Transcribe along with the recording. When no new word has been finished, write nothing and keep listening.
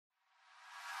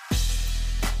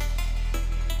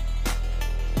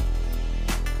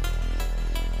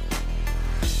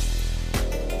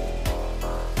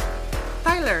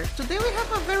today we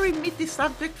have a very meaty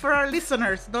subject for our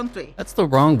listeners, don't we? That's the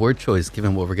wrong word choice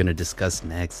given what we're going to discuss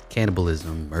next.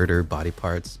 Cannibalism, murder, body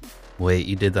parts. Wait,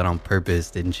 you did that on purpose,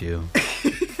 didn't you?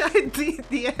 I did,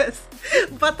 yes.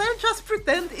 But I just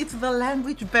pretend it's the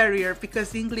language barrier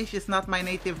because English is not my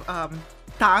native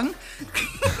tongue.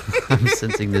 I'm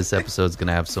sensing this episode's going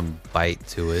to have some bite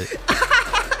to it.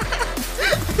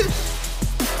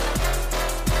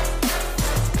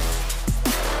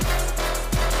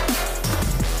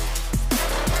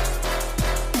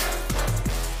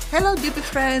 Hello, Dippy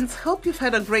friends. Hope you've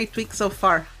had a great week so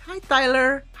far. Hi,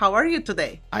 Tyler. How are you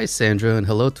today? Hi, Sandra, and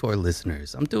hello to our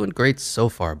listeners. I'm doing great so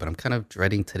far, but I'm kind of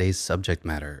dreading today's subject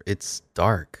matter. It's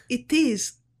dark. It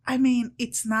is. I mean,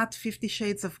 it's not 50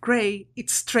 Shades of Grey.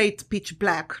 It's straight pitch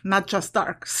black, not just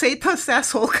dark. Satan's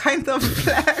asshole kind of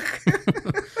black.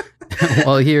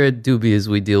 Well, here at Dubious,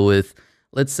 we deal with,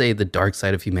 let's say, the dark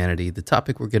side of humanity. The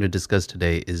topic we're going to discuss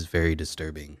today is very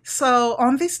disturbing. So,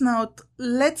 on this note,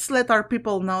 let's let our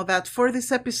people know that for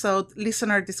this episode,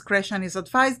 listener discretion is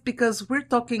advised because we're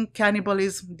talking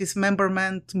cannibalism,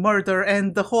 dismemberment, murder,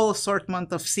 and the whole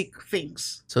assortment of sick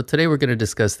things. So today we're going to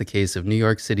discuss the case of New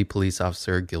York City police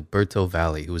officer Gilberto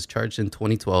Valle, who was charged in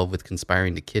 2012 with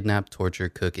conspiring to kidnap, torture,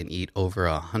 cook, and eat over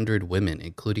 100 women,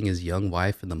 including his young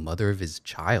wife and the mother of his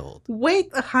child.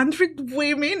 Wait, 100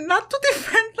 women? Not to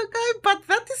defend the guy, but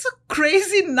that is a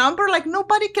crazy number. Like,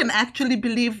 nobody can actually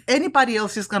believe anybody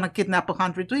else is gonna kidnap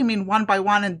 100 women one by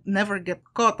one and never get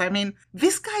caught. I mean,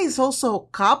 this guy is also a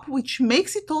cop, which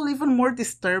makes it all even more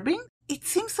disturbing. It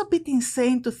seems a bit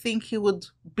insane to think he would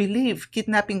believe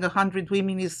kidnapping 100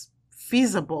 women is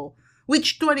feasible,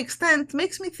 which to an extent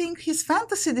makes me think his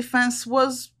fantasy defense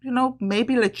was,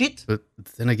 maybe legit. But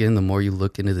then again, the more you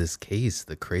look into this case,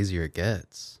 the crazier it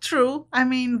gets. True. I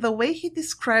mean, the way he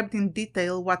described in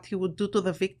detail what he would do to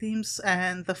the victims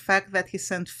and the fact that he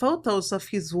sent photos of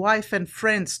his wife and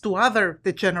friends to other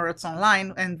degenerates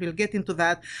online, and we'll get into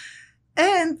that,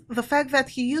 and the fact that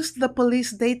he used the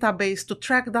police database to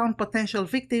track down potential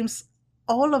victims,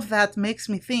 all of that makes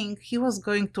me think he was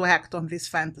going to act on this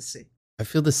fantasy. I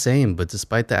feel the same, but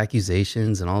despite the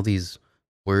accusations and all these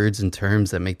words and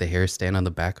terms that make the hair stand on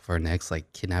the back of our necks,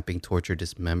 like kidnapping, torture,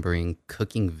 dismembering,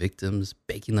 cooking victims,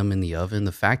 baking them in the oven,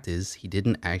 the fact is he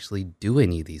didn't actually do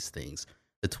any of these things.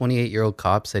 The 28-year-old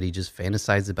cop said he just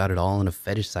fantasized about it all on a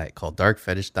fetish site called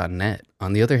darkfetish.net.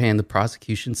 On the other hand, the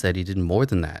prosecution said he did more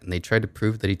than that, and they tried to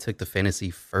prove that he took the fantasy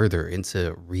further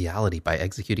into reality by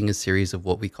executing a series of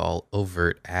what we call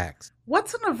overt acts.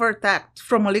 What's an overt act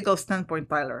from a legal standpoint,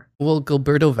 Tyler? Well,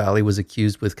 Gilberto Valle was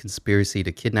accused with conspiracy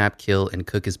to kidnap, kill, and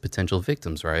cook his potential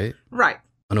victims, right? Right.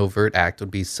 An overt act would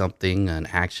be something, an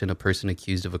action a person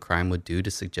accused of a crime would do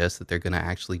to suggest that they're going to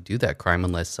actually do that crime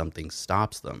unless something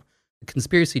stops them. A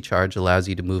conspiracy charge allows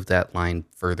you to move that line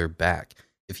further back.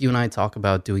 If you and I talk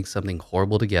about doing something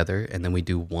horrible together and then we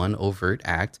do one overt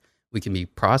act, we can be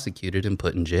prosecuted and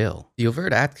put in jail. The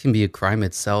overt act can be a crime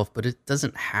itself, but it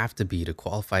doesn't have to be to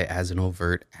qualify as an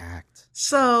overt act.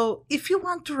 So, if you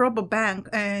want to rob a bank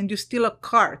and you steal a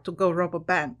car to go rob a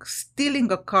bank,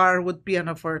 stealing a car would be an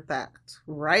overt act,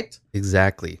 right?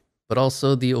 Exactly. But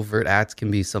also, the overt act can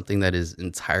be something that is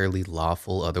entirely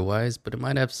lawful otherwise, but it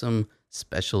might have some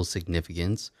special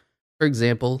significance. For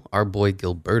example, our boy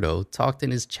Gilberto talked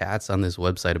in his chats on this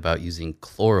website about using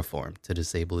chloroform to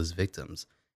disable his victims.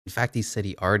 In fact, he said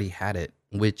he already had it,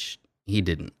 which he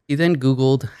didn't. He then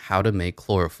Googled how to make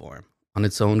chloroform. On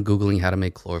its own, Googling how to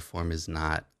make chloroform is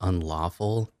not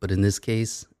unlawful, but in this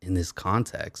case, in this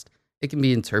context, it can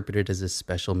be interpreted as a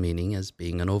special meaning as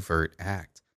being an overt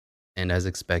act. And as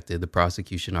expected, the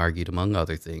prosecution argued, among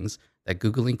other things, that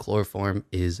Googling chloroform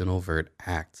is an overt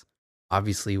act.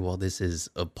 Obviously, while this is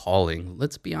appalling,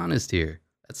 let's be honest here.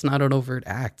 That's not an overt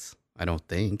act, I don't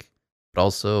think. But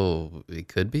also, it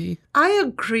could be. I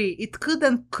agree. It could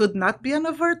and could not be an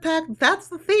overt act. That's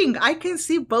the thing. I can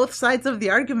see both sides of the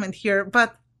argument here,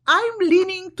 but I'm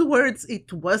leaning towards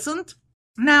it wasn't.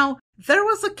 Now, there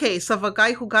was a case of a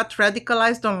guy who got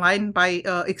radicalized online by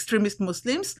extremist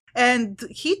Muslims, and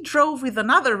he drove with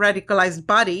another radicalized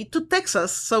body to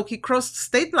Texas, so he crossed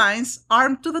state lines,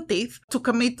 armed to the teeth, to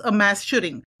commit a mass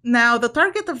shooting. Now, the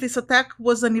target of this attack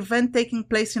was an event taking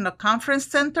place in a conference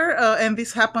center, and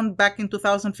this happened back in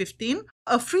 2015.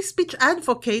 A free speech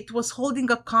advocate was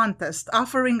holding a contest,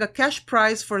 offering a cash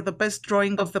prize for the best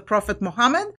drawing of the Prophet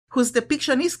Muhammad, whose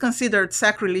depiction is considered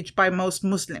sacrilege by most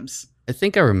Muslims. I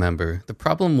think I remember. The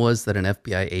problem was that an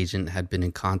FBI agent had been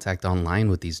in contact online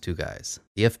with these two guys.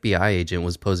 The FBI agent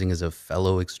was posing as a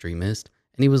fellow extremist,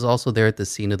 and he was also there at the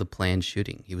scene of the planned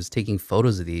shooting. He was taking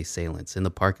photos of the assailants in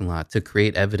the parking lot to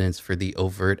create evidence for the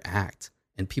overt act.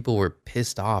 And people were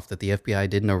pissed off that the FBI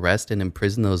didn't arrest and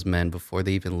imprison those men before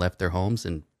they even left their homes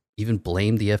and even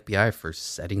blamed the FBI for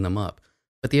setting them up.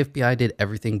 But the FBI did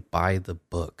everything by the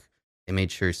book. They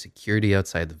made sure security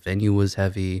outside the venue was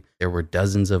heavy. There were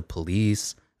dozens of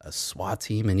police, a SWAT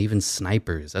team, and even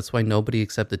snipers. That's why nobody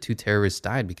except the two terrorists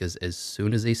died, because as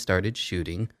soon as they started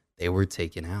shooting, they were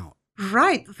taken out.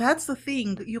 Right, that's the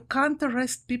thing. You can't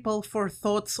arrest people for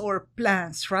thoughts or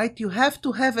plans, right? You have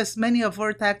to have as many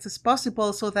overt acts as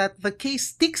possible so that the case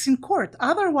sticks in court.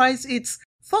 Otherwise, it's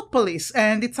thought police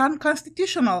and it's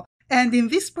unconstitutional. And in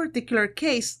this particular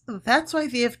case, that's why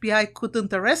the FBI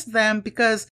couldn't arrest them,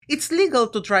 because it's legal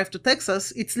to drive to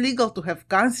Texas, it's legal to have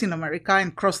guns in America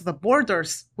and cross the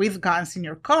borders with guns in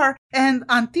your car, and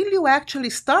until you actually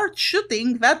start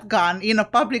shooting that gun in a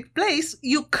public place,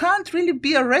 you can't really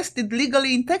be arrested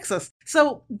legally in Texas.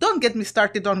 So don't get me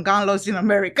started on gun laws in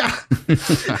America.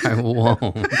 I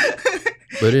won't.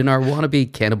 But in our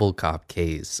wannabe Cannibal Cop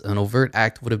case, an overt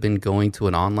act would have been going to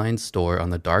an online store on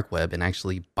the dark web and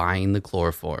actually buying the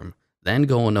chloroform, then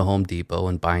going to Home Depot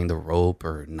and buying the rope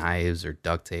or knives or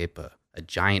duct tape, a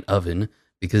giant oven,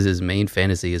 because his main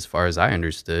fantasy, as far as I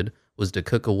understood, was to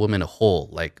cook a woman whole,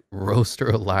 like roast her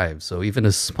alive, so even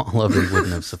a small oven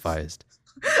wouldn't have sufficed.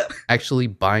 Actually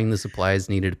buying the supplies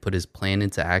needed to put his plan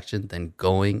into action, then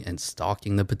going and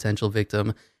stalking the potential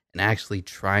victim, and actually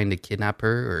trying to kidnap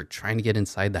her or trying to get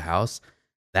inside the house,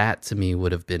 that to me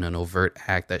would have been an overt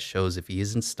act that shows if he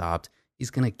isn't stopped, he's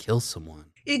going to kill someone.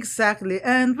 Exactly,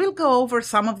 and we'll go over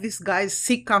some of this guy's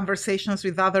sick conversations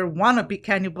with other wannabe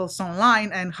cannibals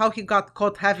online and how he got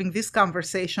caught having these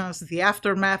conversations, the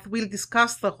aftermath. We'll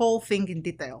discuss the whole thing in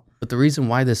detail. But the reason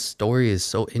why this story is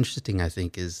so interesting, I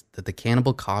think, is that the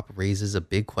Cannibal Cop raises a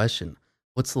big question.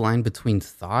 What's the line between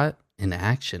thought and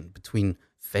action, between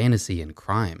fantasy and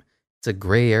crime? It's a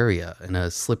gray area and a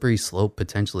slippery slope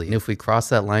potentially. And if we cross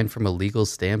that line from a legal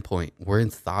standpoint, we're in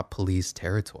thought police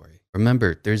territory.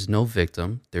 Remember, there's no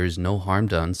victim, there's no harm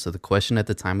done. So the question at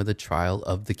the time of the trial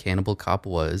of the Cannibal Cop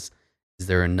was, is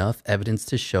there enough evidence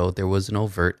to show there was an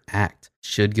overt act?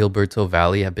 Should Gilberto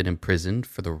Valle have been imprisoned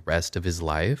for the rest of his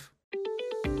life?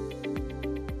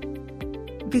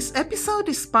 This episode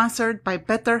is sponsored by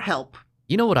BetterHelp.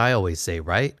 You know what I always say,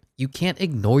 right? You can't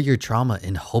ignore your trauma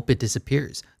and hope it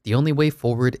disappears. The only way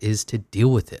forward is to deal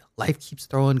with it. Life keeps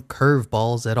throwing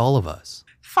curveballs at all of us.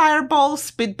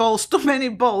 Fireballs, spitballs, too many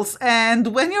balls, and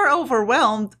when you're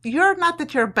overwhelmed, you're not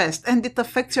at your best and it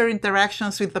affects your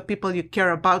interactions with the people you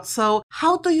care about. So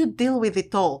how do you deal with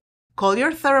it all? Call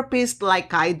your therapist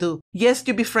like I do. Yes,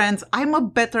 you be friends, I'm a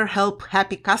BetterHelp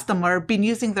happy customer, been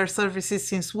using their services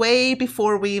since way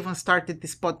before we even started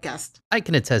this podcast. I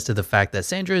can attest to the fact that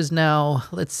Sandra is now,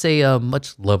 let's say, a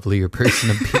much lovelier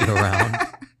person to be around.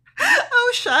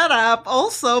 Oh, shut up.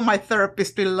 Also, my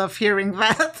therapist will love hearing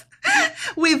that.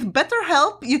 With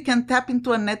BetterHelp, you can tap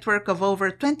into a network of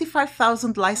over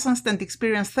 25,000 licensed and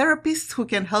experienced therapists who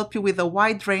can help you with a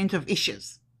wide range of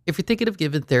issues. If you're thinking of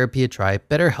giving therapy a try,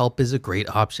 BetterHelp is a great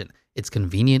option. It's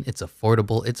convenient, it's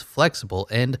affordable, it's flexible,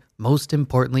 and most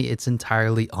importantly, it's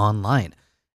entirely online.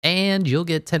 And you'll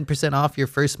get 10% off your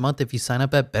first month if you sign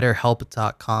up at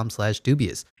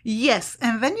betterhelp.com/dubious. Yes,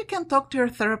 and then you can talk to your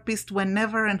therapist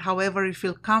whenever and however you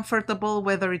feel comfortable,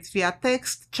 whether it's via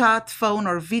text, chat, phone,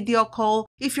 or video call.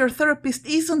 If your therapist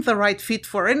isn't the right fit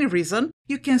for any reason,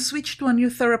 you can switch to a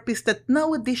new therapist at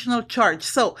no additional charge.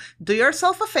 So, do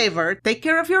yourself a favor, take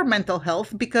care of your mental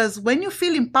health, because when you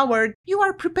feel empowered, you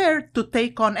are prepared to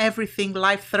take on everything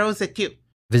life throws at you.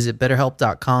 Visit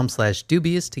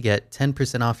betterhelp.com/dubious to get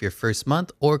 10% off your first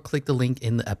month, or click the link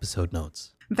in the episode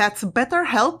notes. That's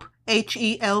BetterHelp,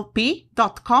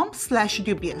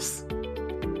 HELP.com/dubious.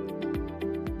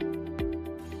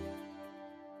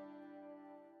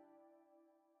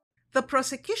 The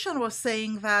prosecution was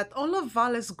saying that all of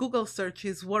Valle's Google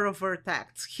searches were overt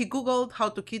acts. He Googled how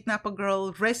to kidnap a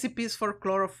girl, recipes for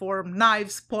chloroform,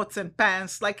 knives, pots, and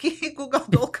pans. Like, he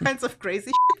Googled all kinds of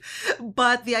crazy shit.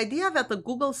 But the idea that a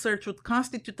Google search would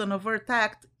constitute an overt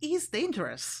act is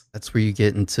dangerous. That's where you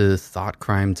get into thought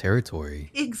crime territory.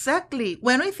 Exactly.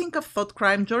 When we think of thought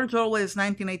crime, George Orwell's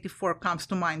 1984 comes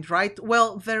to mind, right?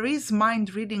 Well, there is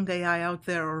mind-reading AI out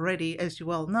there already, as you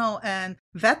all know, and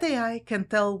that AI can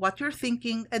tell what you're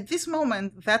thinking. At this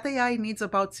moment, that AI needs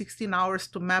about 16 hours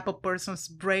to map a person's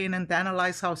brain and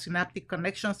analyze how synaptic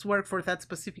connections work for that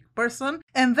specific person.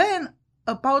 And then,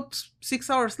 about 6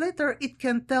 hours later, it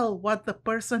can tell what the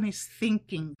person is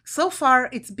thinking. So far,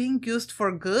 it's being used for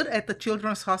good at the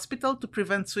children's hospital to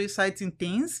prevent suicides in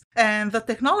teens. And the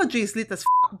technology is lit as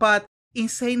but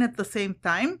insane at the same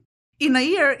time. In a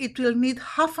year, it will need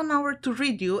half an hour to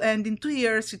read you, and in 2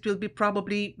 years, it will be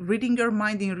probably reading your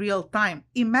mind in real time.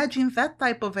 Imagine that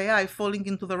type of AI falling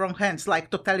into the wrong hands, like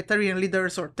totalitarian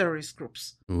leaders or terrorist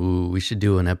groups. Ooh, we should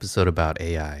do an episode about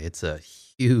AI. It's a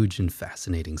huge and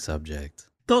fascinating subject.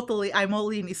 Totally, I'm all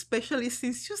in, especially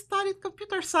since you studied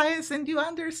computer science and you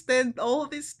understand all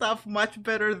this stuff much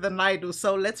better than I do.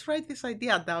 So let's write this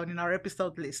idea down in our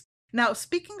episode list. Now,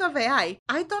 speaking of AI,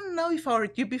 I don't know if our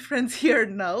Yubi friends here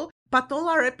know, but all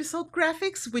our episode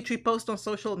graphics, which we post on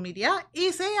social media,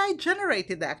 is AI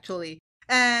generated actually.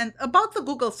 And about the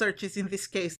Google searches in this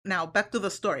case, now back to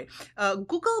the story.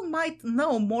 Google might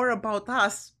know more about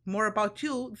us, more about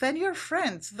you, than your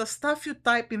friends. The stuff you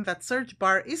type in that search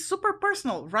bar is super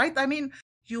personal, right? I mean,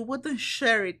 you wouldn't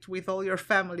share it with all your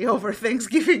family over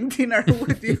Thanksgiving dinner,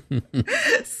 would you?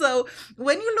 So,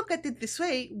 when you look at it this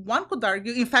way, one could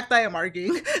argue, in fact, I am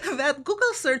arguing, that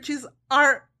Google searches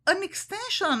are an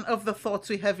extension of the thoughts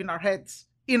we have in our heads,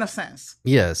 in a sense.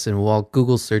 Yes, and while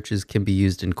Google searches can be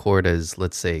used in court as,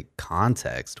 let's say,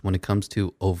 context, when it comes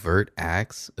to overt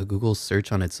acts, a Google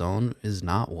search on its own is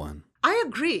not one. I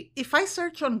agree. If I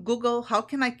search on Google, how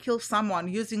can I kill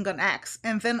someone using an axe,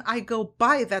 and then I go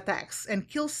buy that axe and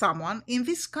kill someone, in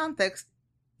this context,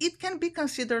 it can be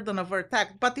considered an overt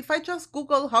act. But if I just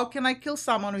Google, how can I kill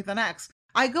someone with an axe?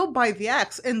 I go buy the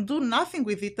axe and do nothing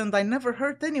with it, and I never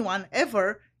hurt anyone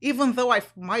ever, even though I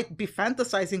might be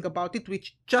fantasizing about it,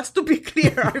 which, just to be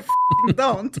clear, I f***ing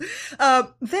don't.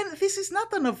 Then this is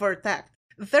not an overt act.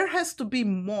 There has to be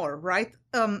more, right?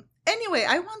 Anyway,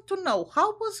 I want to know,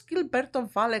 how was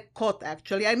Gilberto Valle caught,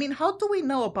 actually? I mean, how do we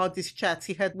know about these chats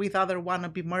he had with other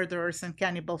wannabe murderers and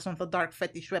cannibals on the dark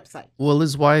fetish website? Well,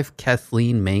 his wife,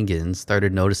 Kathleen Mangan,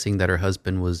 started noticing that her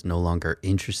husband was no longer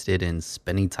interested in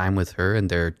spending time with her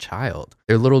and their child.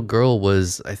 Their little girl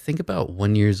was, I think, about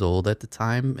 1 year old at the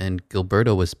time, and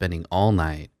Gilberto was spending all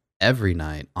night, every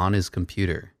night, on his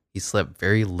computer. He slept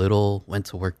very little, went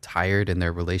to work tired, and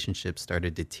their relationship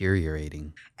started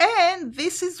deteriorating. And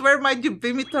this is where my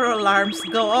debimeter alarms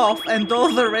go off and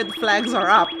all the red flags are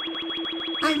up.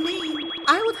 I mean,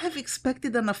 I would have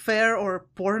expected an affair or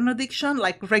porn addiction,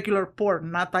 like regular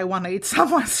porn, not I wanna eat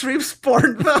someone's ribs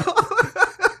porn though.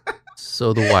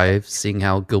 So the wife, seeing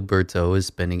how Gilberto is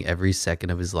spending every second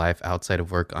of his life outside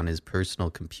of work on his personal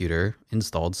computer,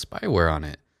 installed spyware on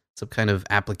it. Some kind of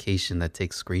application that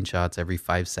takes screenshots every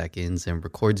 5 seconds and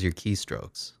records your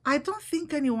keystrokes. I don't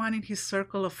think anyone in his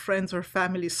circle of friends or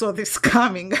family saw this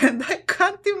coming, and I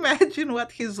can't imagine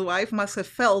what his wife must have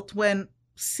felt when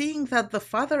seeing that the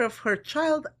father of her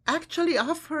child actually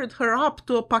offered her up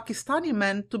to a Pakistani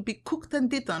man to be cooked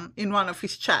and eaten in one of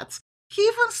his chats. He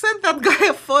even sent that guy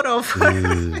a photo of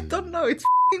her. I don't know, it's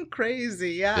f***ing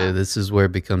crazy, yeah. This is where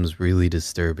it becomes really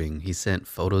disturbing. He sent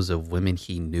photos of women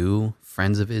he knew,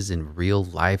 friends of his in real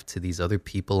life, to these other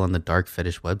people on the dark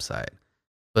fetish website.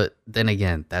 But then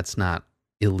again, that's not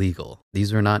illegal.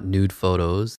 These are not nude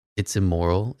photos. It's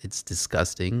immoral, it's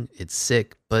disgusting, it's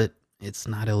sick, but it's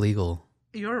not illegal.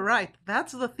 You're right.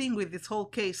 That's the thing with this whole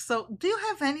case. So, do you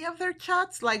have any of their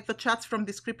chats, like the chats from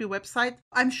this creepy website?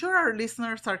 I'm sure our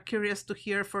listeners are curious to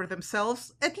hear for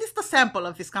themselves at least a sample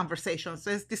of these conversations,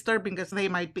 as disturbing as they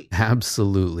might be.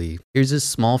 Absolutely. Here's a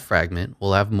small fragment.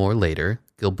 We'll have more later.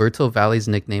 Gilberto Valle's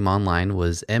nickname online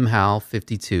was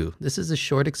mhal52. This is a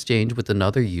short exchange with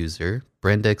another user,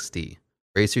 BrendXD.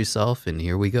 Brace yourself, and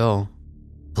here we go.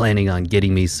 Planning on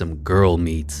getting me some girl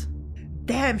meat.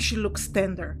 Damn, she looks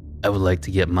tender. I would like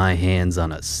to get my hands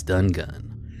on a stun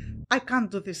gun. I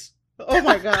can't do this. Oh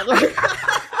my god.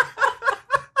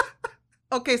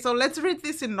 Okay, so let's read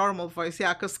this in normal voice,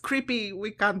 yeah, because creepy, we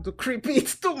can't do creepy.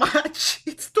 It's too much.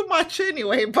 It's too much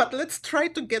anyway, but let's try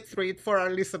to get through it for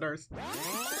our listeners.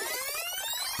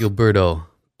 Gilberto,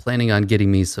 planning on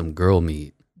getting me some girl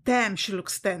meat. Damn, she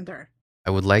looks tender. I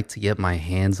would like to get my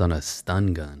hands on a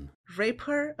stun gun. Rape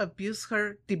her, abuse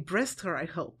her, de-breast her, I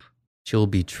hope. She will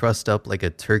be trussed up like a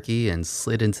turkey and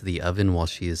slid into the oven while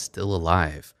she is still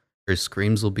alive. Her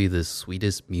screams will be the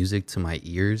sweetest music to my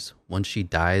ears. Once she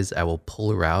dies, I will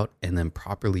pull her out and then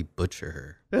properly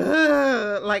butcher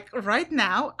her. Like right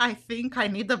now, I think I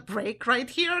need a break right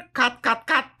here. Cut,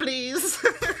 please.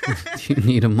 Do you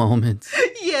need a moment?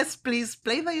 Yes, please.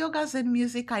 Play the Yoga Zen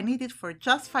music. I need it for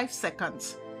just 5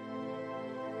 seconds.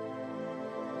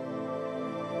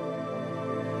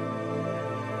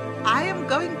 I am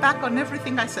going back on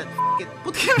everything I said. F*** it.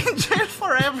 Put him in jail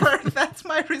forever. That's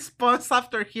my response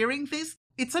after hearing this.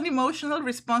 It's an emotional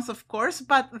response, of course,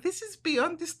 but this is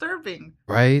beyond disturbing.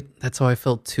 Right? That's how I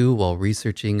felt too while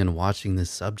researching and watching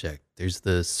this subject. There's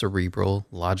the cerebral,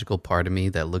 logical part of me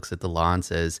that looks at the law and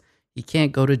says, He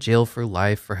can't go to jail for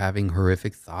life for having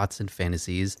horrific thoughts and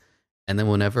fantasies. And then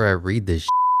whenever I read this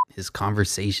his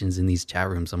conversations in these chat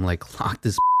rooms, I'm like, lock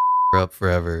this up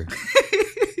forever.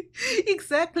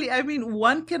 Exactly. I mean,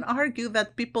 one can argue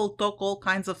that people talk all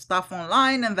kinds of stuff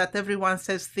online and that everyone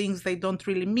says things they don't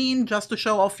really mean just to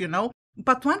show off, you know.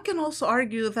 But one can also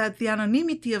argue that the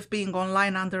anonymity of being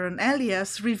online under an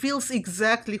alias reveals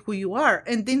exactly who you are.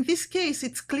 And in this case,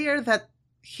 it's clear that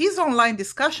his online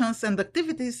discussions and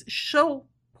activities show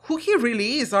who he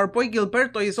really is. Our boy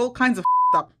Gilberto is all kinds of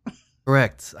up.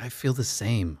 Correct. I feel the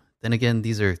same. Then again,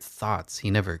 these are thoughts.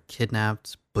 He never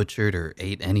kidnapped, butchered, or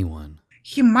ate anyone.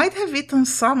 He might have eaten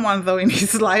someone, though, in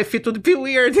his life. It would be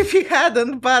weird if he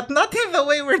hadn't, but not in the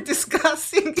way we're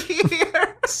discussing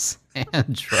here.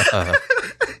 Sandra.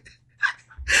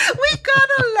 We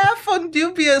gotta laugh on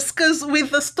Dubious, because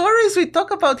with the stories we talk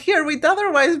about here, we'd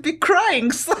otherwise be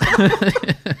crying. So.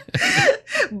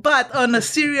 But on a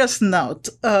serious note,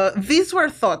 these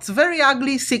were thoughts, very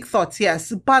ugly, sick thoughts,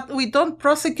 yes, but we don't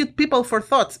prosecute people for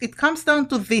thoughts. It comes down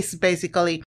to this,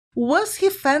 basically. Was he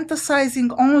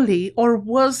fantasizing only, or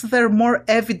was there more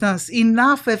evidence,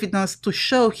 enough evidence to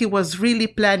show he was really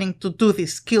planning to do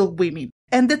this, kill women?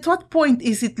 And at what point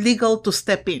is it legal to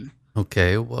step in?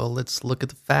 Okay, well, let's look at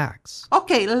the facts.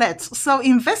 Okay, let's. So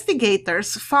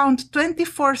investigators found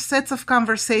 24 sets of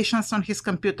conversations on his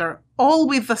computer, all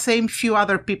with the same few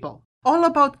other people. All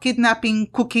about kidnapping,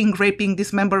 cooking, raping,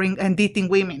 dismembering, and eating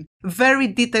women. Very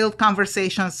detailed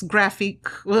conversations, graphic,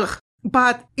 ugh.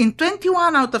 But in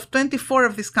 21 out of 24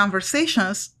 of these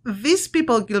conversations, these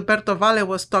people Gilberto Valle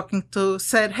was talking to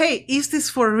said, hey, is this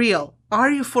for real?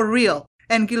 Are you for real?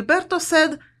 And Gilberto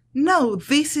said, no,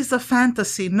 this is a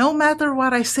fantasy. No matter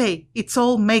what I say, it's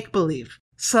all make-believe.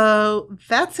 So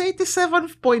that's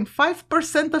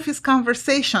 87.5% of his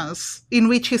conversations in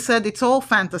which he said it's all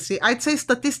fantasy. I'd say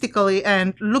statistically,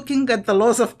 and looking at the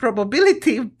laws of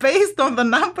probability based on the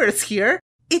numbers here,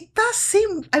 it does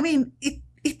seem,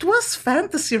 it was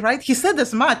fantasy, right? He said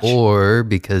as much. Or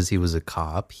because he was a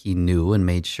cop, he knew and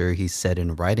made sure he said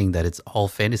in writing that it's all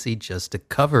fantasy just to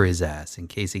cover his ass in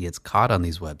case he gets caught on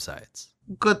these websites.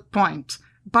 Good point.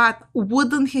 But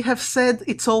wouldn't he have said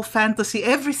it's all fantasy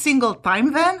every single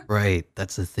time then? Right.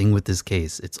 That's the thing with this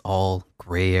case. It's all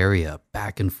gray area,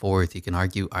 back and forth. You can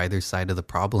argue either side of the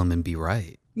problem and be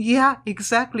right. Yeah,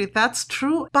 exactly. That's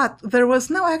true. But there was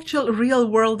no actual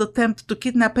real-world attempt to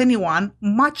kidnap anyone,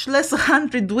 much less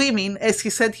 100 women, as he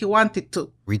said he wanted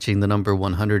to. Reaching the number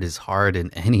 100 is hard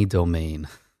in any domain.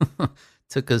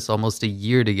 Took us almost a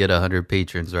year to get 100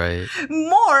 patrons, right?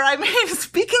 More!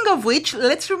 Speaking of which,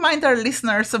 let's remind our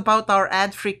listeners about our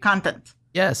ad-free content.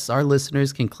 Yes, our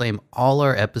listeners can claim all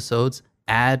our episodes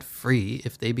ad-free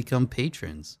if they become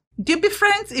patrons. Duby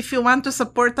friends, if you want to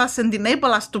support us and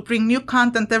enable us to bring new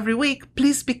content every week,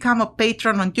 please become a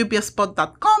patron on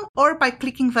dubiouspod.com or by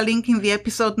clicking the link in the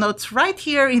episode notes right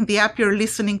here in the app you're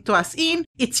listening to us in.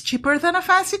 It's cheaper than a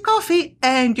fancy coffee,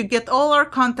 and you get all our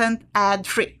content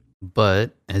ad-free.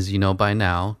 But, as you know by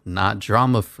now, not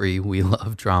drama-free. We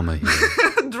love drama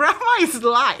here. Drama is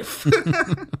life.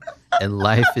 And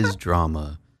life is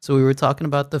drama. So we were talking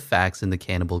about the facts in the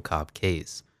Cannibal Cop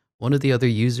case. One of the other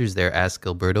users there asked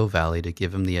Gilberto Valle to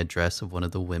give him the address of one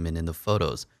of the women in the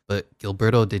photos, but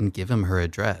Gilberto didn't give him her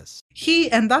address.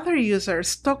 He and other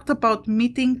users talked about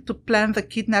meeting to plan the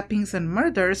kidnappings and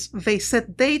murders. They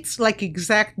set dates, like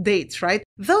exact dates, right?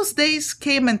 Those days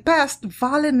came and passed.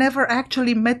 Valle never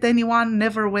actually met anyone,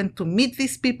 never went to meet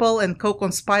these people and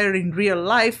co-conspire in real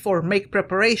life or make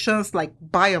preparations, like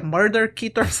buy a murder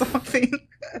kit or something.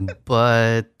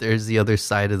 But there's the other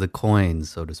side of the coin,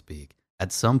 so to speak.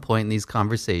 At some point in these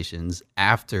conversations,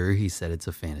 after he said it's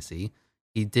a fantasy,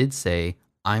 he did say,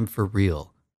 I'm for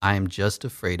real. I am just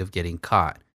afraid of getting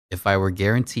caught. If I were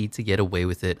guaranteed to get away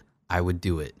with it, I would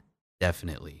do it.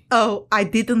 Definitely. Oh, I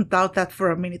didn't doubt that for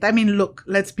a minute. Look,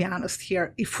 let's be honest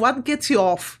here. If what gets you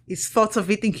off is thoughts of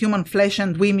eating human flesh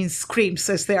and women's screams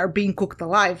as they are being cooked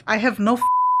alive, I have no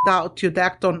doubt you'd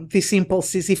act on these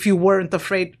impulses if you weren't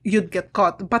afraid you'd get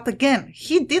caught. But again,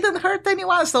 he didn't hurt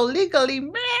anyone, so legally,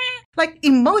 meh. Like,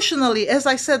 emotionally, as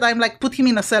I said, I'm like, put him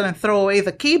in a cell and throw away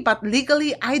the key, but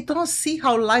legally, I don't see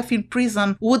how life in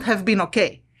prison would have been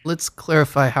okay. Let's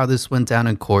clarify how this went down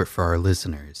in court for our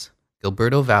listeners.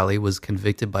 Gilberto Valle was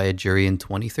convicted by a jury in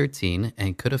 2013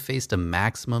 and could have faced a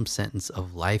maximum sentence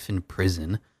of life in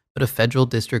prison, but a federal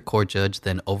district court judge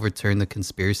then overturned the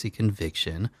conspiracy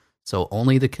conviction, so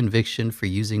only the conviction for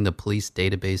using the police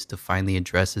database to find the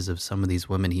addresses of some of these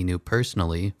women he knew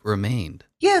personally remained.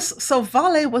 Yes, so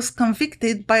Vale was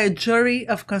convicted by a jury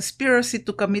of conspiracy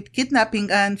to commit kidnapping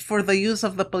and for the use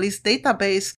of the police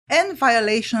database and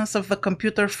violations of the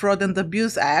Computer Fraud and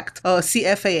Abuse Act,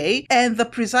 CFAA, and the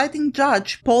presiding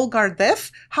judge, Paul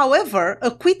Gardef, however,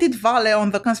 acquitted Vale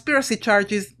on the conspiracy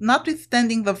charges,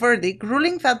 notwithstanding the verdict,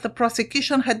 ruling that the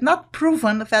prosecution had not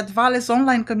proven that Vale's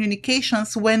online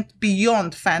communications went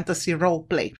beyond fantasy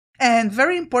roleplay. And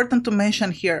very important to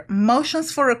mention here,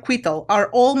 motions for acquittal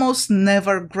are almost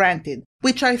never granted,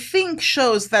 which I think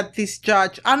shows that this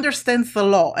judge understands the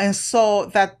law and saw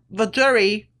that the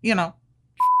jury, f***ed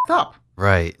up.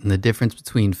 Right, and the difference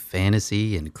between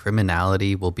fantasy and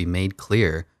criminality will be made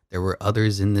clear. There were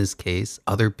others in this case,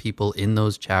 other people in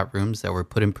those chat rooms that were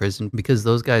put in prison because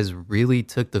those guys really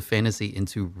took the fantasy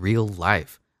into real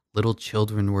life. Little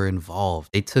children were involved.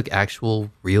 They took actual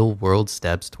real world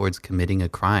steps towards committing a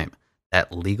crime.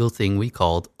 That legal thing we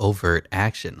called overt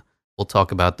action. We'll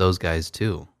talk about those guys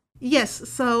too. Yes,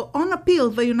 so on appeal,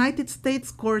 the United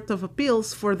States Court of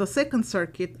Appeals for the Second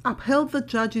Circuit upheld the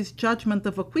judge's judgment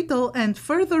of acquittal and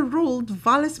further ruled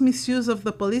Vale's misuse of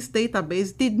the police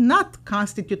database did not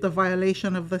constitute a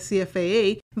violation of the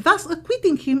CFAA, thus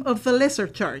acquitting him of the lesser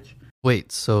charge.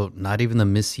 Wait, so not even the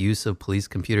misuse of police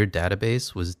computer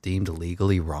database was deemed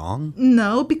legally wrong?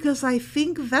 No, because I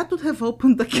think that would have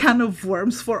opened a can of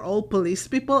worms for all police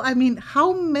people. I mean,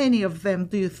 how many of them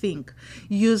do you think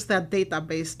use that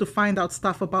database to find out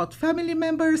stuff about family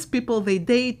members, people they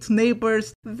date,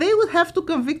 neighbors? They would have to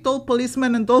convict all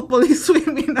policemen and all police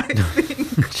women, I think.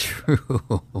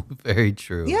 True, very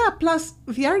true. Yeah, plus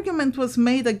the argument was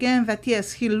made again that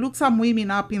yes, he looked some women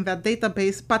up in that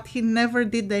database, but he never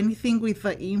did anything with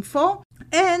the info.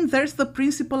 And there's the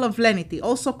principle of lenity,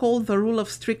 also called the rule of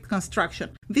strict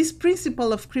construction. This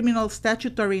principle of criminal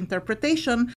statutory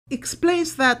interpretation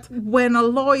explains that when a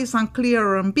law is unclear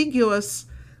or ambiguous,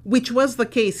 which was the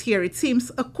case here, it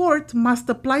seems, a court must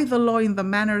apply the law in the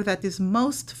manner that is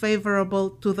most favorable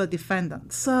to the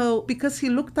defendant. So, because he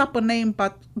looked up a name,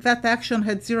 but that action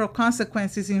had zero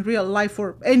consequences in real life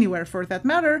or anywhere for that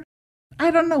matter,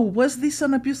 I don't know, was this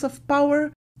an abuse of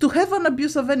power? To have an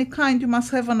abuse of any kind, you must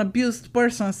have an abused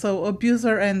person, so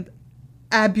abuser and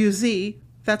abusee,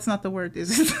 that's not the word,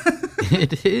 is it?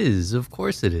 It is, of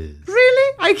course it is.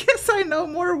 Really? I guess I know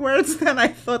more words than I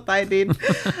thought I did.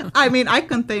 I mean, I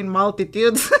contain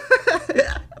multitudes.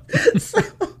 So,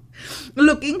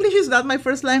 look, English is not my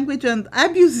first language, and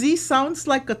abusee sounds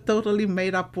like a totally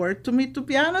made-up word to me, to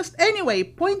be honest. Anyway,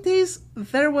 point is,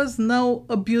 there was no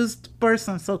abused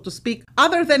person, so to speak,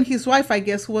 other than his wife, I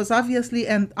guess, who was obviously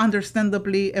and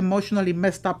understandably emotionally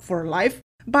messed up for life.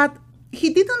 But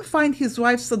he didn't find his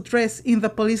wife's address in the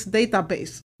police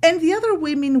database. And the other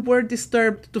women were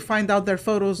disturbed to find out their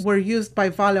photos were used by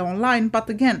Vale online. But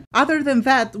again, other than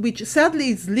that, which sadly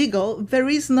is legal, there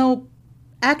is no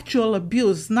actual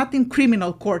abuse, not in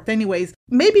criminal court anyways.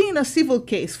 Maybe in a civil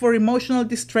case for emotional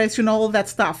distress, all that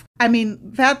stuff. I mean,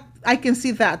 that I can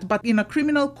see that. But in a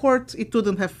criminal court, it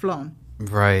wouldn't have flown.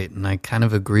 Right, and I kind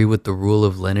of agree with the rule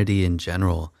of lenity in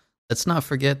general. Let's not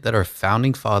forget that our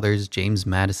founding fathers, James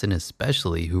Madison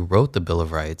especially, who wrote the Bill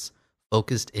of Rights,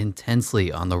 focused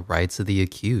intensely on the rights of the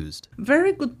accused.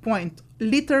 Very good point.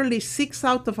 Literally 6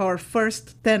 out of our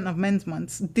first 10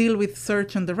 amendments deal with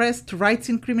search and arrest, rights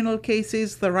in criminal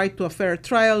cases, the right to a fair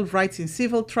trial, rights in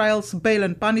civil trials, bail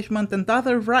and punishment, and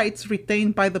other rights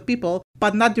retained by the people,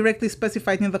 but not directly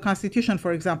specified in the Constitution,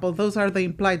 for example. Those are the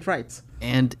implied rights.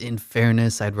 And in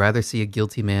fairness, I'd rather see a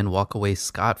guilty man walk away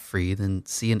scot-free than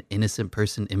see an innocent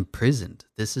person imprisoned.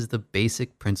 This is the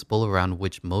basic principle around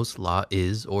which most law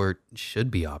is or should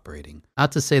be operating.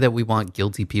 Not to say that we want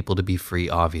guilty people to be free,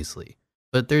 obviously,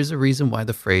 but there's a reason why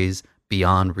the phrase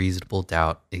beyond reasonable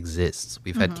doubt exists.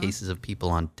 We've had cases of people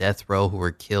on death row who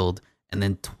were killed, and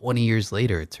then 20 years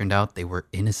later, it turned out they were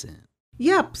innocent.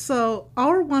 Yep, so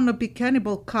our wannabe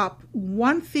cannibal cop,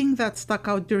 one thing that stuck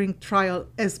out during trial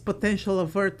as potential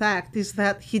overt act is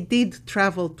that he did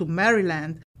travel to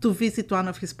Maryland to visit one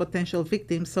of his potential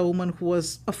victims, a woman who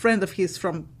was a friend of his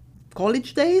from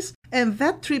college days, and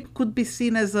that trip could be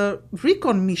seen as a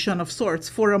recon mission of sorts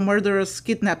for a murderous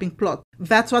kidnapping plot.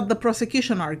 That's what the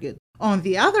prosecution argued. On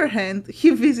the other hand,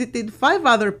 he visited 5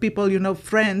 other people,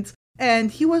 friends,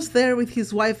 and he was there with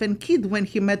his wife and kid when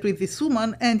he met with this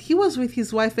woman, and he was with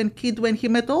his wife and kid when he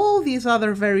met all these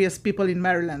other various people in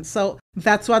Maryland. So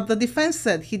that's what the defense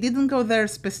said. He didn't go there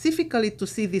specifically to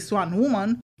see this one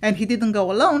woman, and he didn't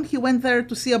go alone. He went there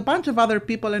to see a bunch of other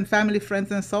people and family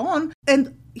friends and so on.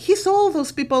 And he saw all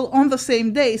those people on the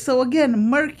same day. So again,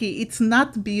 murky. It's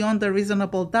not beyond a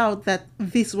reasonable doubt that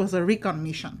this was a recon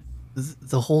mission.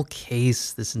 The whole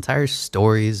case, this entire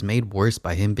story is made worse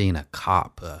by him being a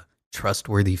cop, a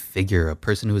trustworthy figure, a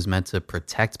person who is meant to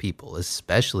protect people,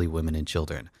 especially women and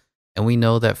children. And we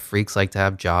know that freaks like to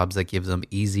have jobs that give them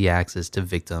easy access to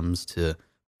victims to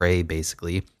prey,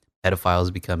 basically.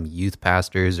 Pedophiles become youth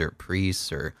pastors or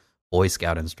priests or Boy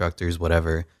Scout instructors,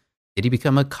 whatever. Did he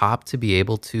become a cop to be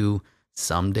able to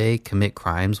someday commit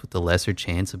crimes with a lesser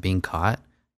chance of being caught?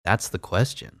 That's the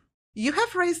question. You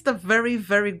have raised a very,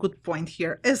 very good point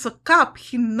here. As a cop,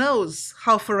 he knows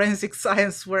how forensic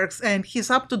science works and he's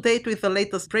up to date with the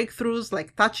latest breakthroughs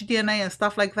like touch DNA and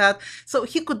stuff like that. So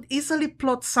he could easily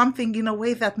plot something in a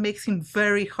way that makes him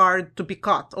very hard to be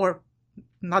caught or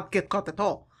not get caught at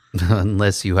all.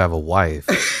 Unless you have a wife.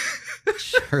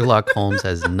 Sherlock Holmes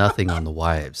has nothing on the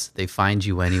wives. They find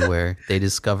you anywhere, they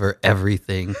discover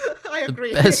everything. I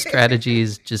agree. The best strategy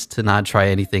is just to not try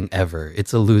anything ever.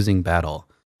 It's a losing battle.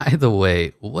 Either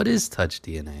way, what is touch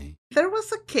DNA? There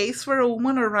was a case where a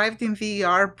woman arrived in the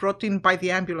ER, brought in by the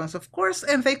ambulance, of course,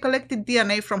 and they collected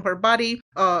DNA from her body.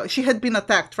 She had been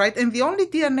attacked, right? And the only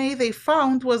DNA they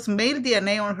found was male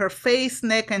DNA on her face,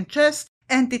 neck, and chest.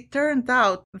 And it turned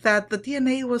out that the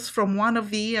DNA was from one of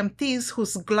the EMTs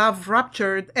whose glove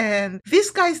ruptured. And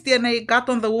this guy's DNA got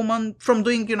on the woman from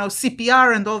doing,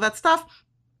 CPR and all that stuff.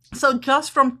 So just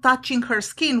from touching her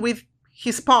skin with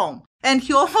his palm. And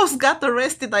he almost got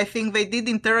arrested, I think. They did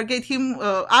interrogate him.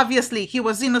 Obviously, he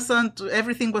was innocent.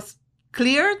 Everything was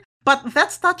cleared. But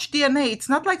that's touch DNA. It's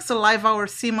not like saliva or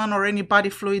semen or any body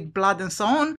fluid, blood, and so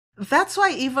on. That's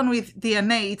why even with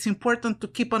DNA, it's important to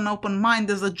keep an open mind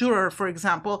as a juror, for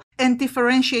example, and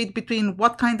differentiate between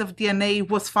what kind of DNA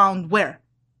was found where.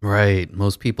 Right.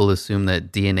 Most people assume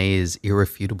that DNA is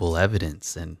irrefutable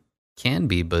evidence and can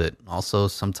be, but also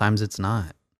sometimes it's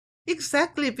not.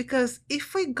 Exactly, because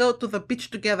if we go to the beach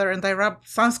together and I rub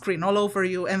sunscreen all over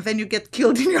you and then you get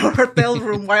killed in your hotel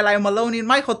room while I'm alone in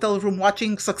my hotel room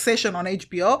watching Succession on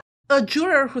HBO, a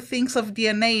juror who thinks of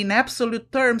DNA in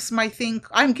absolute terms might think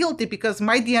I'm guilty because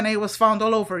my DNA was found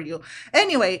all over you.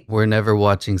 Anyway. We're never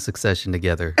watching Succession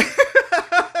together.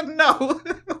 No.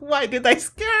 Why did I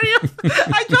scare you?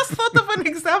 I just thought of an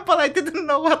example. I didn't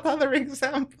know what other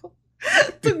example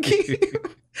to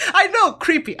give. I know,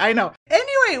 creepy, I know.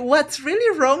 Anyway, what's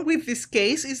really wrong with this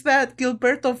case is that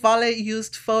Gilberto Valle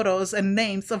used photos and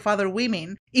names of other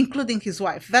women, including his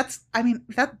wife.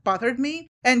 That bothered me.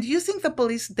 And using the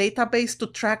police database to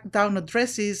track down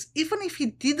addresses, even if he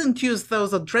didn't use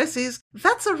those addresses,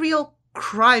 that's a real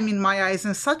crime in my eyes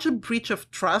and such a breach of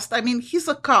trust. He's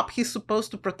a cop, he's supposed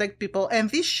to protect people, and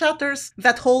this shatters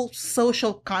that whole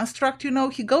social construct,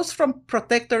 he goes from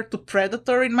protector to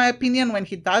predator, in my opinion, when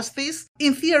he does this,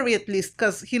 in theory at least,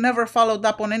 because he never followed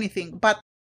up on anything. But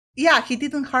yeah, he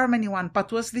didn't harm anyone,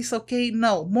 but was this okay?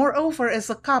 No. Moreover, as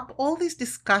a cop, all these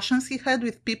discussions he had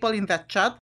with people in that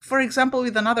chat, for example,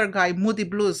 with another guy, Moody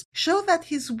Blues, show that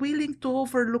he's willing to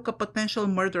overlook a potential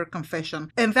murder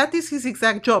confession. And that is his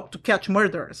exact job, to catch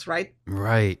murderers, right?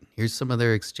 Right. Here's some of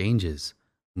their exchanges.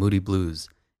 Moody Blues.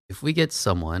 If we get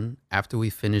someone after we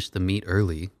finish the meat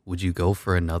early, would you go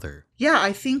for another? Yeah,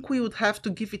 I think we would have to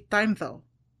give it time, though.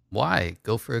 Why?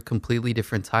 Go for a completely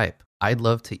different type. I'd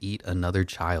love to eat another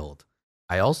child.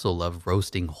 I also love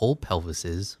roasting whole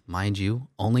pelvises, mind you,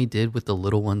 only did with the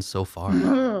little ones so far.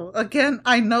 Again,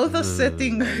 I know the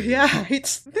setting. Yeah,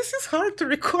 this is hard to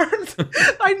record.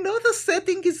 I know the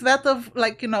setting is that of,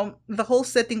 the whole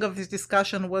setting of this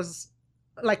discussion was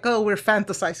like, oh, we're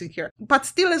fantasizing here. But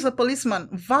still, as a policeman,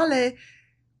 Vale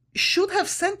should have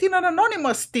sent in an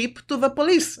anonymous tip to the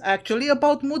police, actually,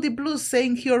 about Moody Blues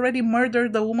saying he already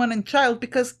murdered a woman and child,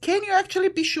 because can you actually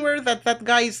be sure that that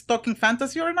guy is talking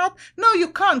fantasy or not? No, you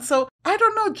can't. So, I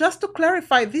don't know, just to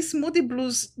clarify, this Moody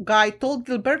Blues guy told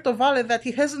Gilberto Valle that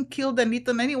he hasn't killed and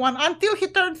eaten anyone until he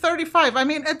turned 35.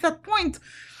 At that point,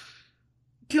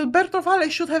 Gilberto Valle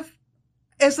should have,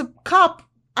 as a cop,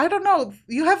 I don't know,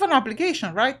 you have an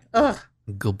obligation, right? Ugh.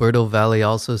 Gilberto Valle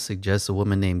also suggests a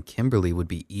woman named Kimberly would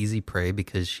be easy prey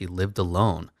because she lived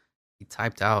alone. He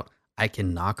typed out, I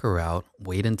can knock her out,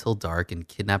 wait until dark, and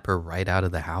kidnap her right out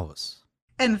of the house.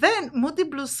 And then Moody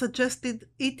Blues suggested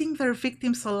eating their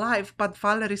victims alive, but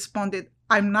Valle responded,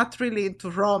 I'm not really into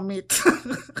raw meat.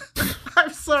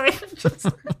 I'm sorry. This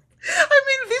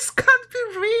can't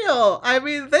be real.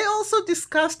 They also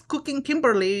discussed cooking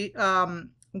Kimberly,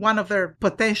 one of their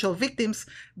potential victims,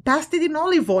 basted in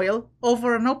olive oil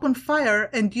over an open fire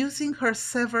and using her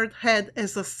severed head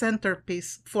as a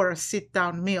centerpiece for a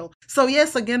sit-down meal. So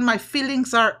yes, again, my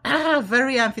feelings are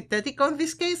very antithetic on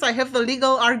this case. I have the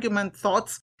legal argument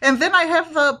thoughts, And then I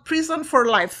have the prison for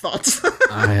life thoughts.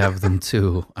 I have them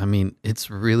too. I mean, it's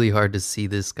really hard to see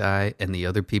this guy and the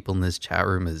other people in this chat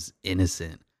room as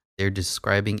innocent. They're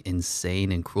describing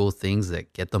insane and cruel things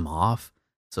that get them off.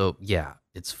 So, yeah,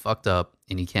 it's fucked up,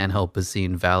 and you can't help but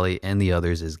seeing Valley and the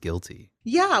others as guilty.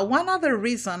 Yeah, one other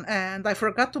reason, and I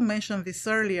forgot to mention this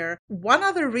earlier, one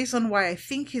other reason why I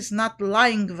think he's not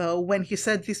lying though when he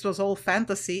said this was all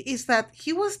fantasy is that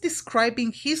he was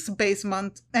describing his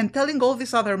basement and telling all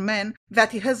these other men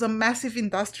that he has a massive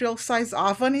industrial size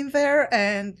oven in there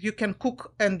and you can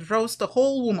cook and roast a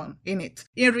whole woman in it.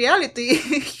 In reality,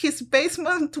 his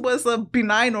basement was a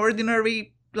benign,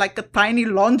 ordinary, like a tiny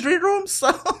laundry room,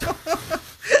 so...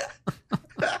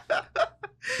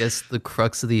 Guess the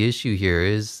crux of the issue here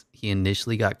is he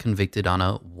initially got convicted on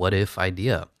a what if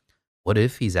idea. What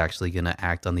if he's actually going to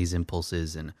act on these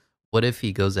impulses, and what if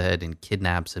he goes ahead and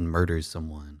kidnaps and murders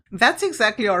someone? That's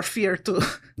exactly our fear too.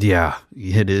 Yeah,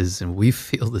 it is, and we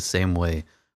feel the same way.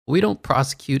 We don't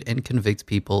prosecute and convict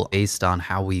people based on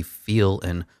how we feel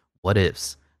and what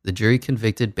ifs. The jury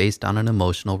convicted based on an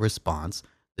emotional response.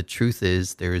 The truth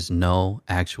is there is no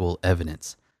actual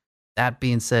evidence. That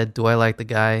being said, do I like the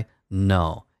guy?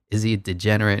 No. Is he a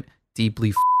degenerate, deeply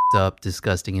f***ed up,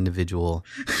 disgusting individual?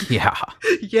 Yeah.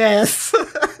 Yes.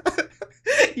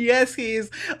 Yes, he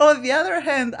is. On the other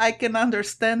hand, I can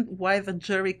understand why the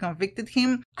jury convicted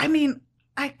him. I mean,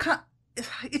 I can't...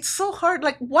 It's so hard.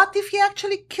 Like, what if he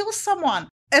actually kills someone?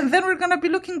 And then we're going to be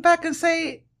looking back and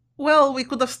say, well, we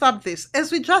could have stopped this.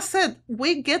 As we just said,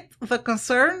 we get the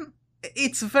concern.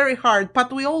 It's very hard,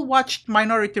 but we all watched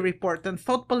Minority Report and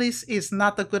thought police is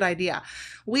not a good idea.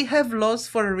 We have laws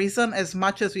for a reason. As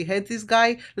much as we hate this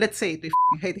guy, let's say it, we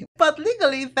hate him. But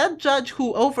legally, that judge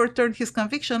who overturned his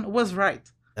conviction was right.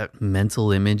 That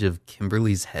mental image of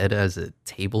Kimberly's head as a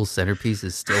table centerpiece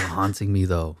is still haunting me,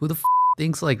 though. Who the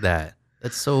thinks like that?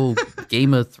 That's so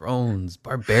Game of Thrones,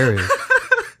 barbaric.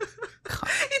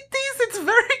 It's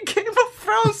very Game of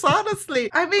Thrones, honestly.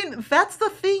 I mean, that's the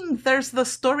thing. There's the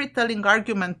storytelling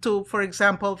argument too, for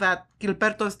example, that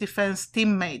Gilberto's defense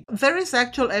team made. There is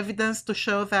actual evidence to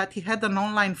show that he had an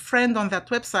online friend on that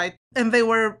website, and they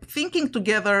were thinking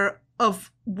together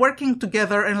of working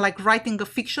together and like writing a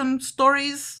fiction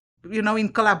stories, in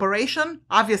collaboration.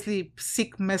 Obviously,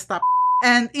 sick, messed up.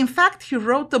 And in fact, he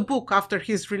wrote a book after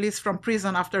his release from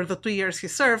prison after the 2 years he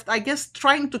served, I guess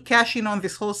trying to cash in on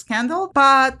this whole scandal.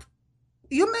 But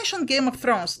you mentioned Game of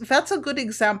Thrones. That's a good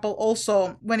example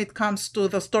also when it comes to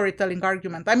the storytelling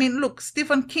argument. I mean, look,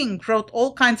 Stephen King wrote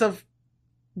all kinds of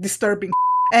disturbing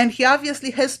and he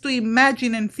obviously has to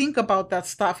imagine and think about that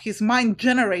stuff. His mind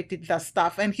generated that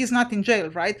stuff, and he's not in jail,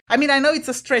 right? I mean, I know it's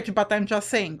a stretch, but I'm just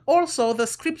saying. Also, the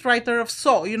scriptwriter of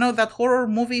Saw, that horror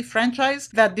movie franchise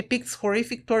that depicts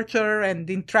horrific torture and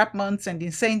entrapments and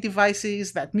insane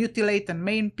devices that mutilate and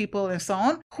maim people and so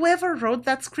on. Whoever wrote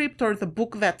that script or the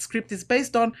book that script is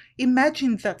based on,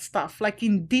 imagined that stuff, like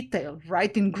in detail,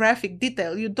 right? In graphic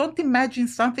detail. You don't imagine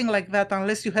something like that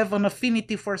unless you have an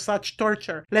affinity for such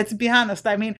torture. Let's be honest.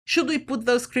 I mean, should we put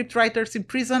those scriptwriters in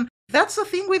prison? That's the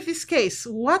thing with this case.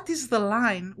 What is the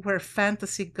line where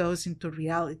fantasy goes into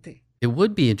reality? It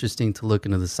would be interesting to look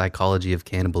into the psychology of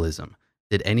cannibalism.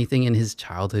 Did anything in his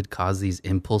childhood cause these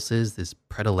impulses, this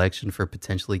predilection for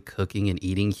potentially cooking and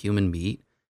eating human meat?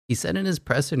 He said in his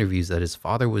press interviews that his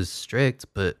father was strict,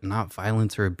 but not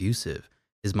violent or abusive.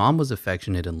 His mom was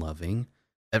affectionate and loving.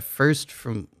 At first,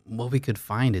 from what we could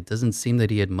find, it doesn't seem that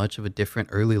he had much of a different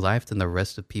early life than the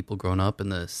rest of people grown up in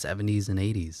the 70s and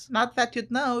 80s. Not that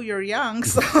you'd know, you're young,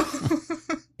 so...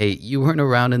 Hey, you weren't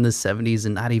around in the 70s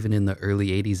and not even in the early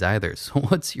 80s either, so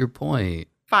what's your point?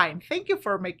 Fine, thank you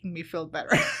for making me feel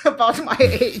better about my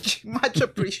age. Much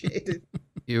appreciated.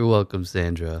 You're welcome,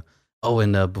 Sandra. Oh,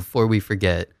 and before we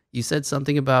forget, you said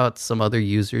something about some other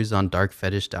users on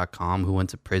darkfetish.com who went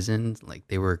to prison, like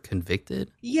they were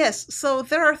convicted? Yes, so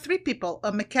there are 3 people.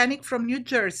 A mechanic from New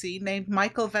Jersey named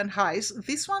Michael Van Hise.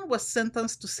 This one was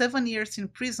sentenced to 7 years in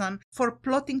prison for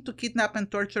plotting to kidnap and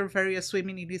torture various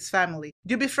women in his family.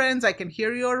 Doobie friends, I can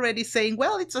hear you already saying,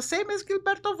 well, it's the same as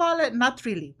Gilberto Valle. Not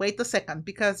really. Wait a second,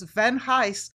 because Van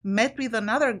Hise met with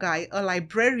another guy, a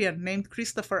librarian named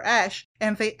Christopher Ashe,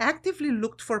 and they actively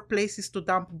looked for places to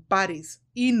dump bodies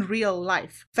in real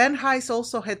life. Van Hise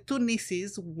also had 2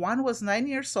 nieces. One was 9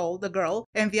 years old, a girl,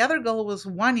 and the other girl was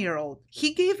 1 year old.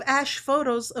 He gave Ash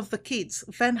photos of the kids.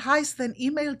 Van Hise then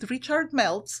emailed Richard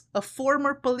Meltz, a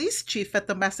former police chief at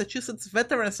the Massachusetts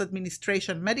Veterans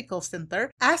Administration Medical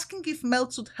Center, asking if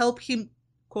Meltz would help him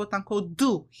quote-unquote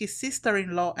do his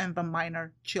sister-in-law and the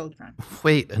minor children.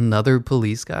 Wait, another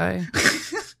police guy?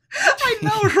 I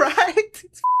know, right?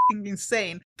 It's f***ing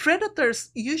insane.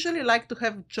 Predators usually like to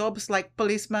have jobs like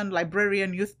policeman,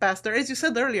 librarian, youth pastor, as you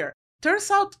said earlier.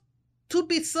 Turns out to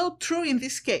be so true in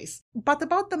this case. But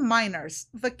about the minors,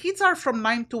 the kids are from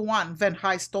 9 to 1, Van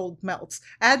Hise told Meltz,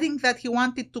 adding that he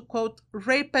wanted to, quote,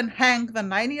 rape and hang the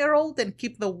 9-year-old and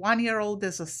keep the 1-year-old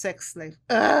as a sex slave.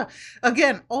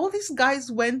 Again, all these guys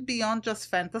went beyond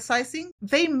just fantasizing.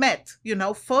 They met,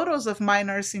 photos of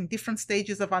minors in different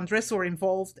stages of undress were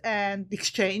involved and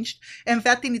exchanged, and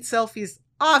that in itself is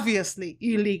obviously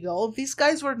illegal. These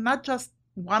guys were not just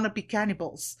wannabe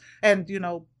cannibals and,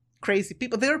 crazy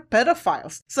people. They're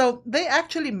pedophiles. So they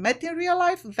actually met in real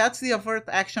life. That's the overt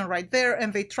action right there.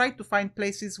 And they tried to find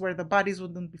places where the bodies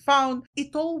wouldn't be found.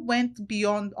 It all went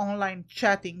beyond online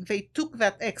chatting. They took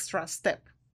that extra step.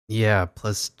 Yeah,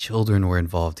 plus children were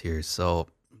involved here. So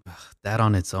that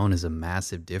on its own is a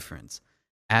massive difference.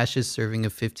 Ash is serving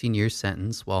a 15-year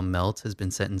sentence while Melt has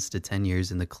been sentenced to 10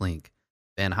 years in the clink.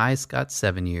 Van Hise got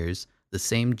 7 years. The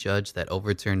same judge that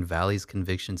overturned Valley's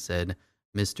conviction said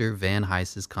Mr. Van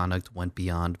Hise's conduct went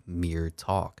beyond mere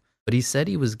talk. But he said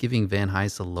he was giving Van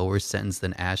Hise a lower sentence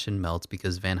than Ash and Melt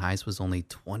because Van Hise was only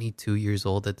 22 years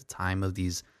old at the time of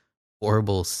these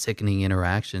horrible, sickening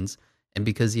interactions, and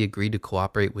because he agreed to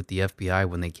cooperate with the FBI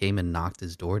when they came and knocked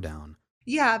his door down.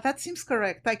 Yeah, that seems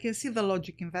correct. I can see the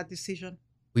logic in that decision.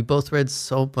 We both read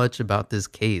so much about this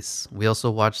case. We also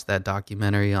watched that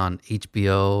documentary on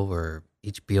HBO or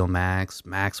HBO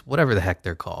Max, whatever the heck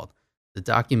they're called. The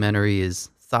documentary is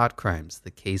Thought Crimes,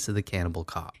 the Case of the Cannibal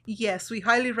Cop. Yes, we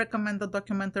highly recommend the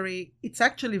documentary. It's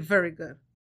actually very good.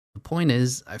 The point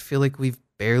is, I feel like we've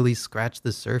barely scratched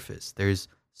the surface. There's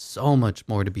so much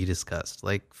more to be discussed.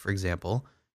 Like, for example,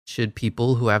 should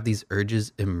people who have these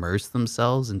urges immerse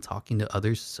themselves in talking to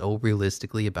others so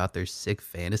realistically about their sick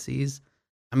fantasies?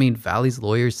 I mean, Valley's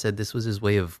lawyer said this was his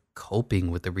way of coping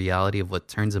with the reality of what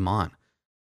turns him on.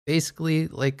 Basically,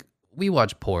 like, we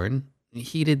watch porn.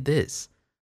 He did this.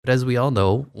 But as we all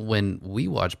know, when we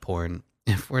watch porn,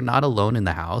 if we're not alone in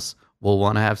the house, we'll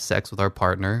want to have sex with our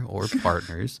partner or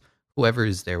partners, whoever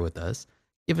is there with us,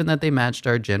 given that they matched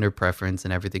our gender preference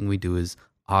and everything we do is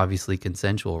obviously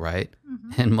consensual, right?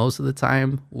 Mm-hmm. And most of the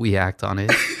time, we act on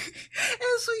it.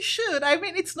 As we should. I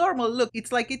mean, it's normal. Look,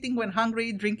 it's like eating when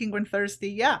hungry, drinking when thirsty.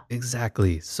 Yeah.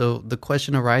 Exactly. So the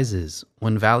question arises,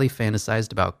 when Valley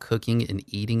fantasized about cooking and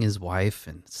eating his wife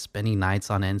and spending nights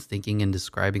on end thinking and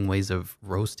describing ways of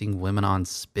roasting women on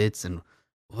spits and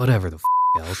whatever the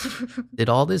else, did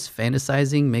all this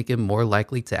fantasizing make him more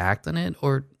likely to act on it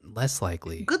or less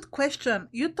likely? Good question.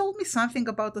 You told me something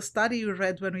about the study you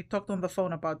read when we talked on the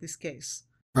phone about this case.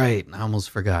 Right. I almost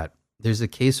forgot. There's a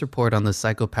case report on the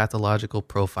psychopathological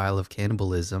profile of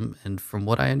cannibalism, and from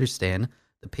what I understand,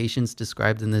 the patients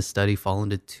described in this study fall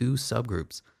into two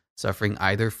subgroups, suffering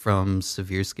either from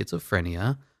severe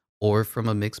schizophrenia or from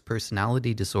a mixed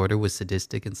personality disorder with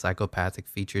sadistic and psychopathic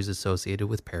features associated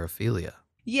with paraphilia.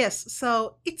 Yes,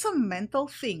 so it's a mental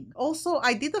thing. Also,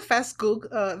 I did a fast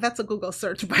Google, that's a Google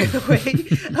search, by the way,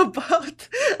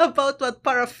 about what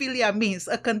paraphilia means,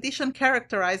 a condition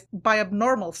characterized by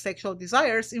abnormal sexual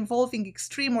desires involving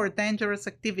extreme or dangerous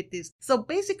activities. So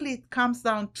basically, it comes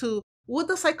down to, would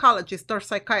a psychologist or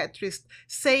psychiatrist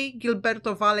say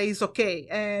Gilberto Valle is okay,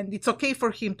 and it's okay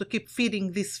for him to keep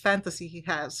feeding this fantasy he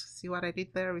has? See what I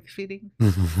did there with feeding?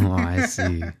 Oh, I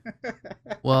see.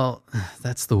 Well,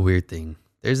 that's the weird thing.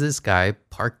 There's this guy,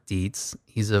 Park Dietz.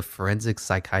 He's a forensic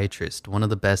psychiatrist, one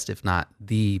of the best, if not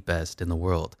the best in the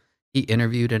world. He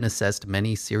interviewed and assessed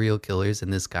many serial killers,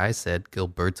 and this guy said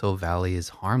Gilberto Valle is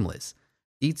harmless.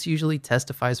 Dietz usually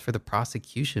testifies for the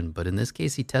prosecution, but in this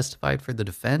case he testified for the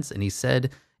defense, and he said,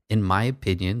 in my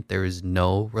opinion, there is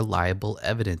no reliable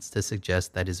evidence to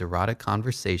suggest that his erotic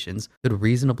conversations could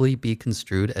reasonably be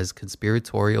construed as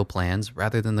conspiratorial plans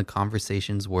rather than the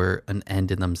conversations were an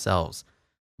end in themselves.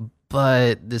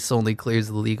 But this only clears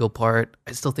the legal part.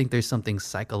 I still think there's something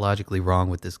psychologically wrong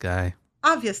with this guy.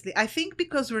 Obviously, I think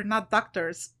because we're not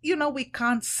doctors, we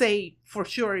can't say for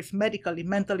sure if medically,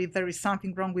 mentally there is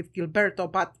something wrong with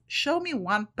Gilberto, but show me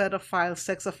one pedophile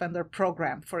sex offender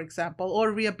program, for example,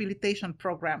 or rehabilitation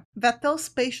program that tells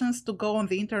patients to go on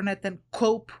the internet and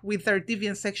cope with their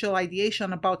deviant sexual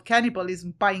ideation about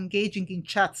cannibalism by engaging in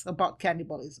chats about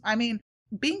cannibalism. I mean,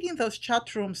 being in those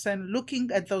chat rooms and looking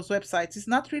at those websites is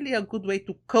not really a good way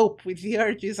to cope with the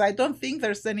urges. I don't think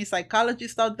there's any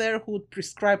psychologist out there who would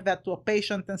prescribe that to a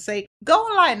patient and say, go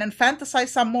online and fantasize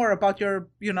some more about your,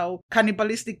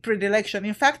 cannibalistic predilection.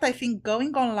 In fact, I think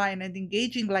going online and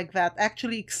engaging like that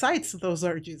actually excites those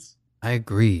urges. I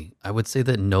agree. I would say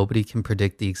that nobody can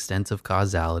predict the extent of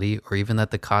causality or even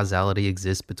that the causality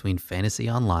exists between fantasy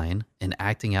online and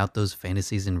acting out those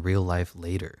fantasies in real life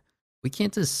later. We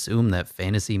can't assume that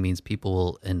fantasy means people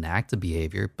will enact a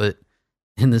behavior, but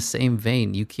in the same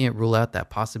vein, you can't rule out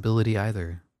that possibility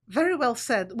either. Very well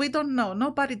said. We don't know.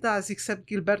 Nobody does except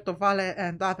Gilberto Valle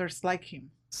and others like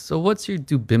him. So, what's your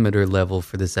dubimeter level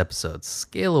for this episode?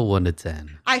 Scale of 1 to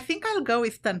 10. I think I'll go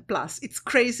with 10 plus. It's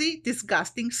crazy,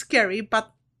 disgusting, scary,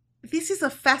 but this is a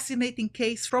fascinating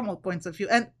case from all points of view.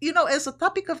 And, as a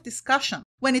topic of discussion,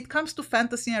 when it comes to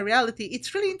fantasy and reality,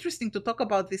 it's really interesting to talk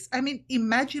about this. I mean,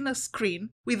 imagine a screen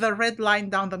with a red line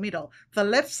down the middle. The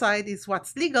left side is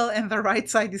what's legal and the right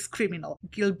side is criminal.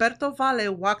 Gilberto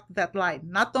Valle walked that line.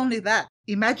 Not only that,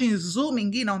 imagine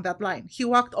zooming in on that line. He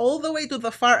walked all the way to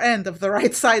the far end of the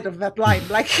right side of that line.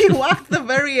 Like he walked the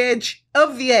very edge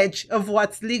of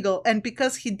what's legal. And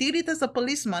because he did it as a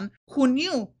policeman who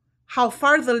knew how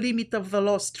far the limit of the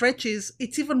law stretches,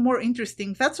 it's even more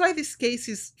interesting. That's why this case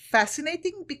is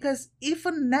fascinating, because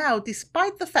even now,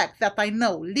 despite the fact that I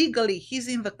know legally he's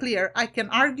in the clear, I can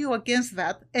argue against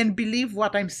that and believe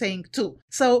what I'm saying too.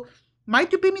 So my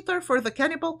dubimeter for the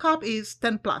Cannibal Cop is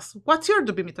 10 plus. What's your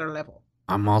dubimeter level?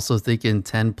 I'm also thinking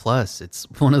 10 plus. It's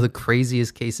one of the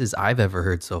craziest cases I've ever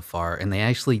heard so far, and they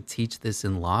actually teach this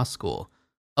in law school.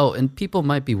 Oh, and people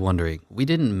might be wondering, we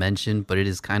didn't mention, but it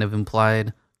is kind of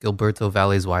implied. Gilberto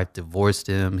Valle's wife divorced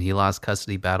him, he lost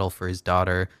custody battle for his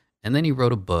daughter, and then he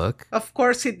wrote a book. Of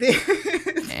course he did.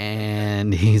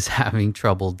 And he's having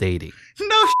trouble dating.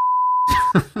 No.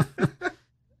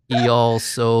 He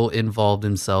also involved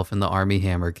himself in the Army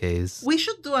Hammer case. We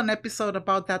should do an episode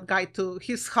about that guy too.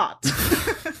 He's hot.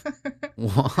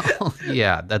 Well,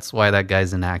 yeah, that's why that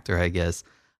guy's an actor, I guess.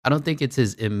 I don't think it's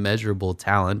his immeasurable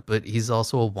talent, but he's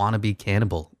also a wannabe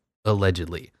cannibal,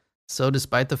 allegedly. So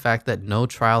despite the fact that no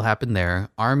trial happened there,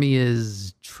 Army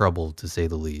is troubled to say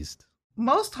the least.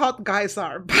 Most hot guys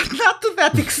are, but not to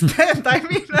that extent. I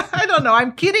mean, I don't know.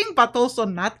 I'm kidding, but also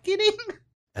not kidding.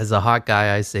 As a hot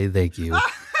guy, I say thank you.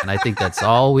 And I think that's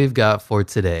all we've got for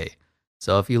today.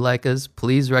 So if you like us,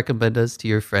 please recommend us to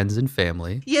your friends and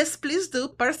family. Yes, please do.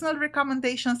 Personal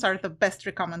recommendations are the best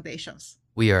recommendations.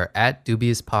 We are at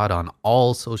DubiousPod on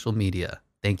all social media.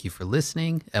 Thank you for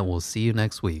listening, and we'll see you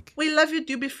next week. We love you,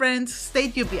 Doobie friends. Stay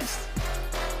dubious.